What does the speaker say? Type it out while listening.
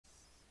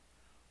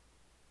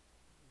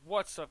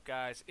What's up,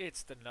 guys?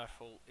 It's the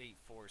Nuthole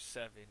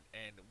 847,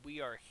 and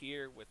we are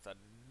here with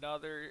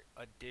another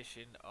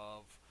edition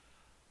of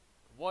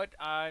what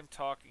I'm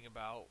talking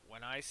about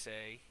when I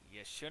say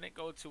you shouldn't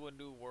go to a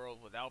new world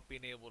without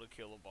being able to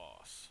kill a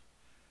boss.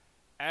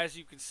 As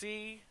you can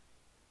see,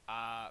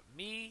 I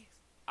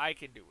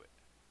can do it.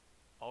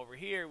 Over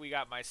here, we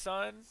got my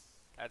son.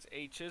 That's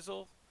A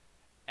Chisel,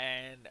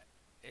 and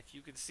if you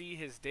can see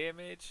his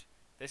damage,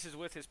 this is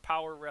with his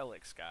power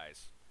relics,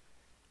 guys.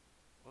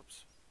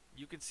 Whoops.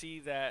 You can see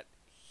that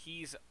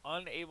he's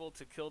unable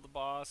to kill the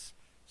boss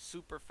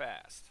super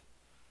fast.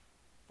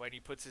 When he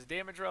puts his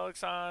damage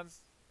relics on,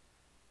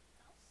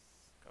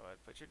 go ahead,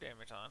 put your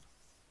damage on,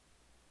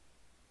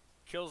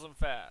 kills him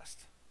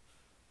fast.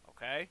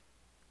 Okay?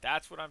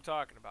 That's what I'm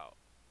talking about.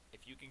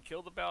 If you can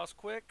kill the boss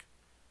quick,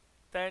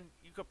 then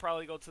you could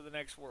probably go to the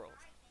next world.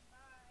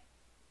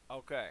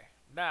 Okay,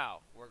 now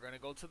we're going to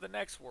go to the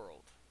next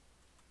world.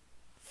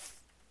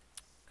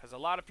 Because a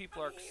lot of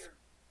people are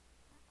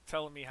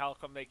telling me how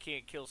come they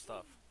can't kill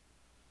stuff.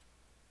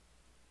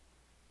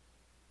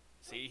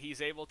 See,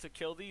 he's able to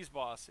kill these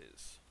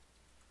bosses.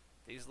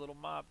 These little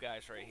mob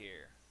guys right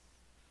here.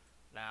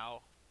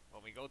 Now,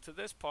 when we go to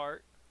this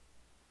part,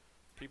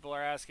 people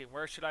are asking,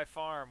 where should I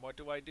farm? What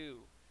do I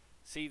do?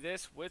 See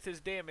this? With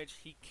his damage,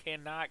 he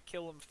cannot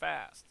kill him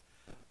fast.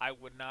 I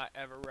would not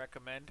ever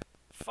recommend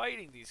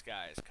fighting these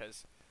guys,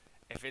 because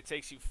if it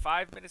takes you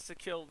 5 minutes to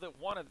kill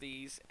one of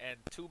these and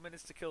 2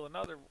 minutes to kill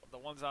another, the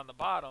ones on the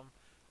bottom,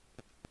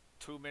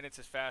 2 minutes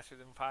is faster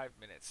than 5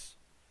 minutes.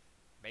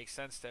 Makes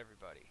sense to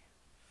everybody.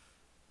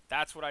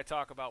 That's what I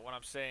talk about when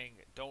I'm saying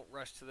don't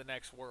rush to the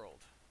next world.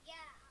 Yeah.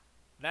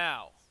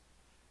 Now,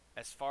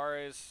 as far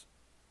as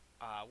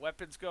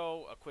weapons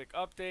go, a quick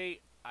update.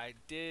 I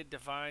did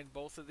divine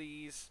both of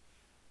these.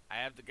 I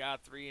have the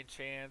God 3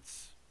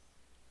 enchants.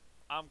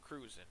 I'm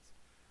cruising.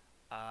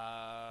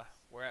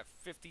 We're at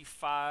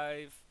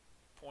 55.22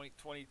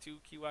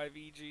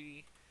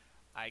 QIVG.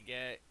 I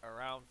get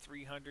around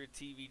 300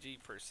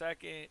 TVG per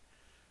second.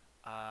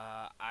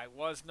 I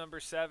was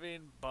number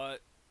 7,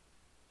 but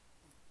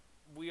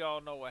we all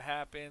know what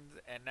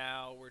happened, and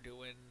now we're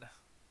doing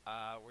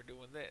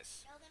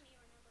this.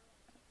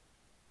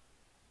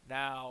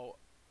 Now,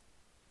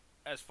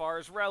 as far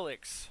as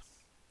relics,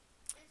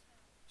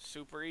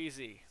 super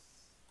easy.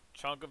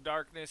 Chunk of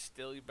Darkness,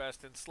 still your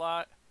best in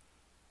slot.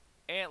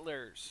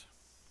 Antlers,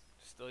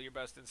 still your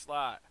best in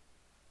slot.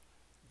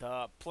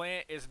 The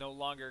plant is no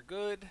longer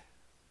good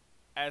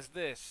as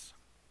this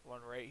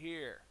one right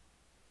here.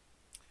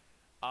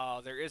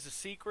 There is a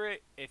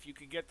secret. If you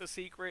can get the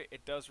secret,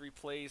 it does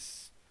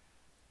replace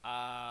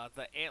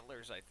the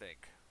antlers, I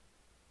think.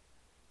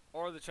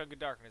 Or the Chunk of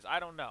Darkness. I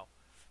don't know.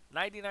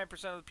 99%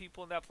 of the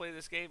people that play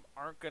this game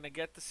aren't going to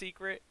get the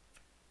secret.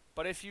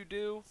 But if you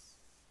do,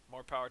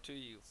 more power to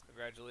you.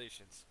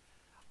 Congratulations.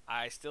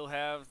 I still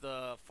have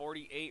the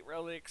 48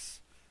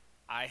 relics.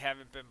 I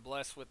haven't been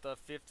blessed with the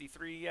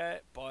 53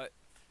 yet. But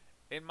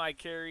in my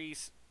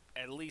carries,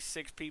 at least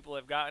 6 people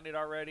have gotten it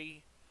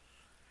already.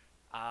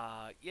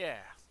 Yeah.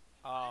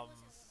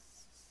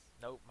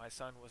 Nope, my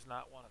son was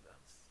not one of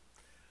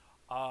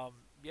them.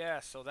 Yeah,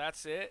 so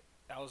that's it.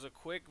 That was a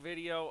quick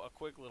video, a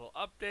quick little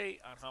update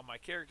on how my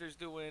character's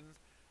doing.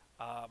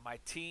 My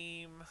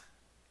team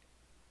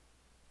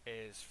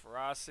is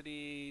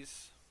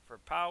Ferocities for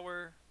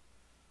power.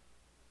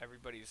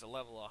 Everybody's a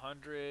level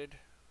 100.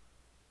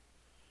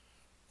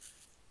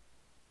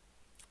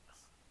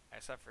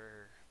 Except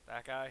for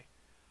that guy.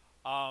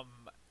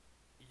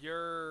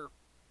 Your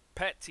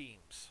pet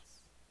teams.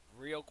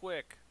 Real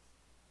quick.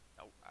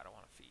 No, I don't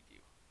want to feed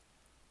you.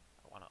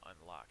 I want to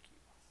unlock you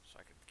so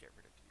I can get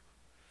rid of you.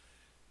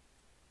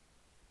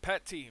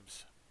 Pet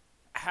teams.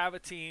 Have a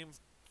team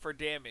for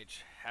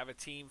damage. Have a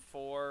team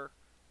for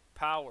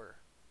power.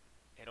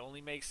 It only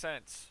makes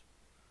sense.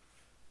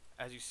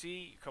 As you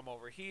see, you come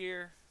over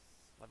here.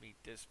 Let me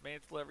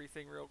dismantle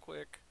everything real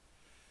quick.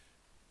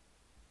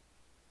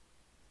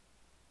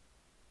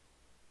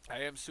 I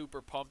am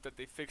super pumped that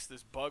they fixed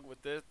this bug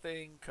with this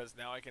thing, because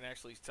now I can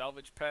actually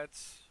salvage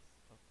pets.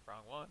 Oh,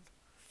 wrong one.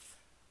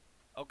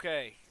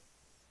 Okay.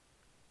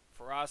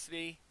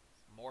 Ferocity,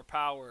 more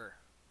power.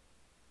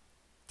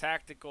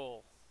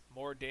 Tactical,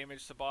 more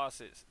damage to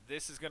bosses.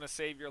 This is going to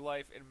save your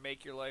life and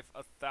make your life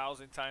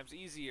 1,000 times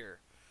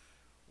easier.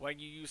 When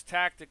you use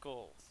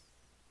tactical,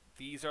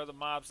 these are the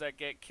mobs that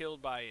get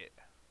killed by it.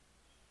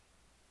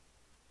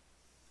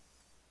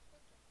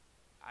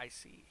 I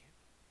see.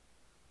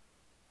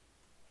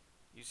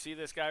 You see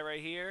this guy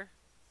right here?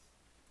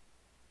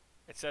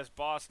 It says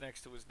boss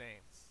next to his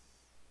name.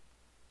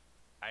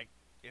 I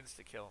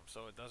insta-kill him,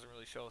 so it doesn't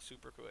really show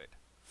super good.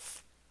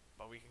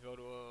 But we can go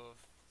to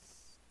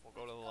we'll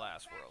go to the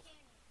last world.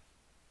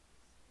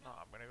 No,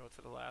 I'm gonna go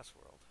to the last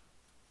world.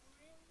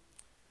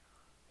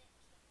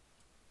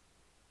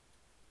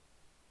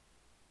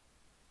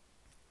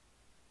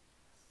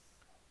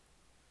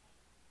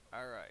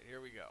 Alright,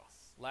 here we go.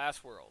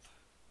 Last world.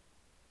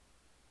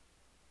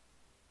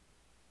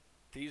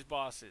 These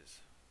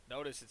bosses.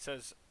 Notice it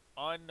says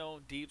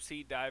unknown deep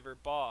sea diver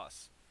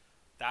boss.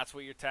 That's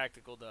what your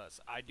tactical does.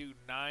 I do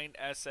 9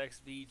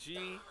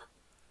 SXVG.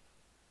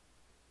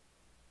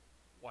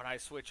 When I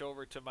switch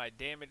over to my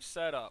damage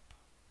setup,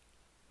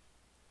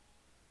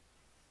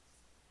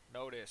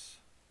 notice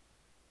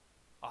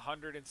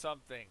 100 and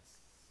something.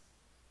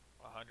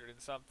 100 and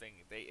something.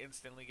 They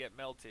instantly get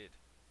melted.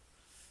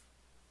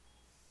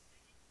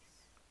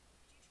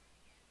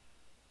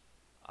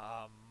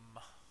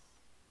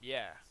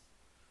 Yeah.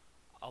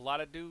 A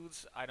lot of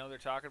dudes I know they're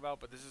talking about,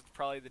 but this is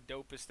probably the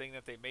dopest thing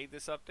that they made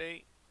this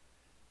update.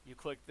 You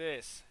click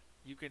this,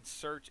 you can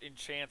search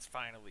enchants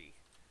finally.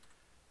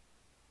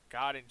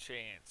 God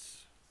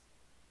enchants.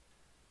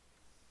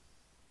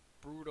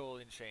 Brutal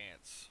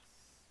enchants.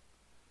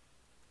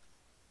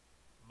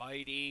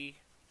 Mighty.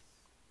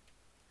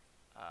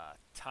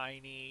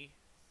 Tiny.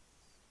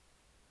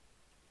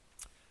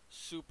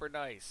 Super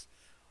nice.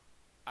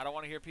 I don't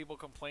want to hear people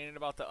complaining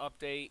about the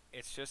update.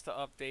 It's just the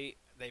update.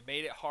 They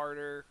made it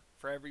harder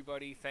for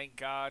everybody, thank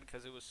God,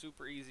 because it was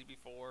super easy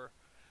before.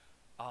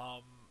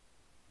 Um,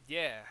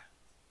 yeah,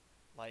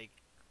 like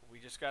we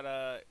just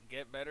gotta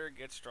get better,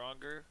 get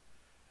stronger,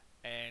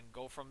 and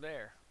go from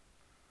there.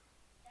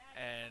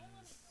 And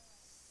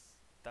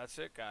that's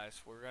it,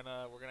 guys. We're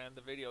gonna end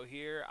the video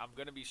here. I'm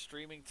gonna be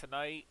streaming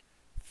tonight.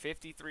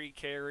 53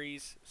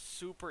 carries,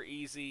 super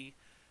easy.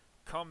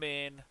 Come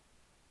in,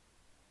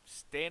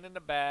 stand in the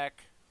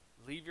back,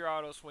 leave your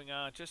auto swing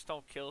on. Just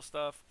don't kill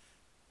stuff.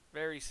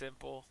 Very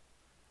simple.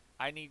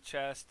 I need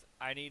chest,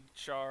 I need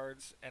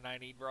shards, and I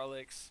need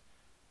relics.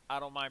 I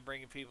don't mind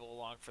bringing people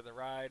along for the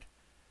ride.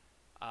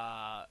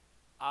 Uh,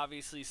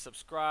 Obviously,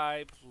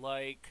 subscribe,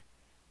 like,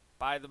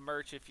 buy the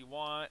merch if you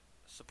want,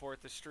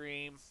 support the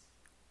stream.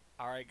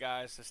 Alright,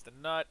 guys, this is the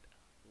Nut.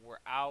 We're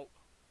out.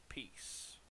 Peace.